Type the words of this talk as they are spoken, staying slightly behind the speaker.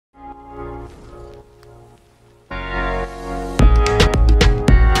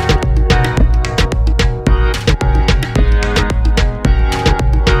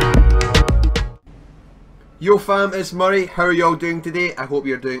Yo fam, it's Murray. How are y'all doing today? I hope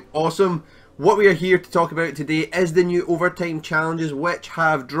you're doing awesome. What we are here to talk about today is the new overtime challenges which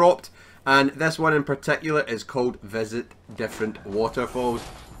have dropped, and this one in particular is called Visit Different Waterfalls.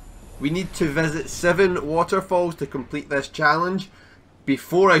 We need to visit 7 waterfalls to complete this challenge.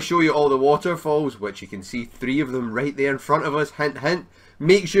 Before I show you all the waterfalls, which you can see 3 of them right there in front of us, hint hint,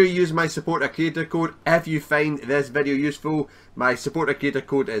 make sure you use my support a creator code if you find this video useful. My support a creator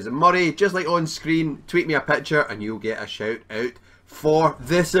code is Murray, just like on screen. Tweet me a picture and you'll get a shout out for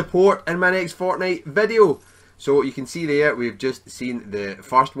the support in my next Fortnite video. So you can see there, we've just seen the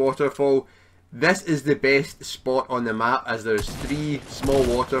first waterfall. This is the best spot on the map as there's 3 small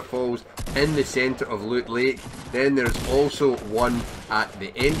waterfalls in the centre of Loot Lake. Then there's also one at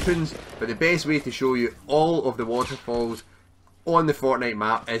the entrance. But the best way to show you all of the waterfalls on the Fortnite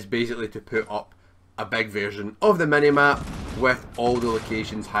map is basically to put up a big version of the mini-map with all the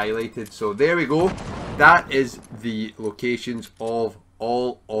locations highlighted. So there we go. That is the locations of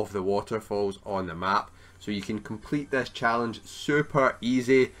all of the waterfalls on the map. So you can complete this challenge super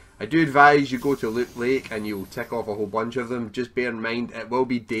easy. I do advise you go to Loot Lake and you'll tick off a whole bunch of them. Just bear in mind it will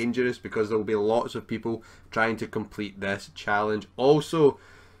be dangerous because there will be lots of people trying to complete this challenge. Also,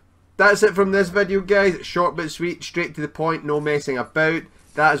 that's it from this video guys. Short but sweet, straight to the point, no messing about.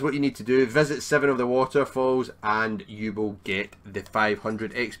 That is what you need to do. Visit 7 of the waterfalls and you will get the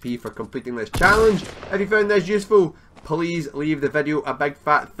 500 XP for completing this challenge. If you found this useful, please leave the video a big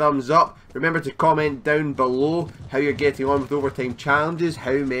fat thumbs up. Remember to comment down below how you're getting on with overtime challenges.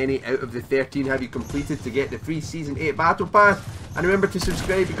 How many out of the 13 have you completed to get the free Season 8 Battle Pass? And remember to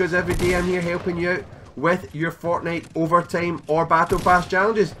subscribe because every day I'm here helping you out with your Fortnite overtime or Battle Pass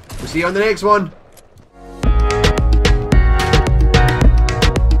challenges. We'll see you on the next one.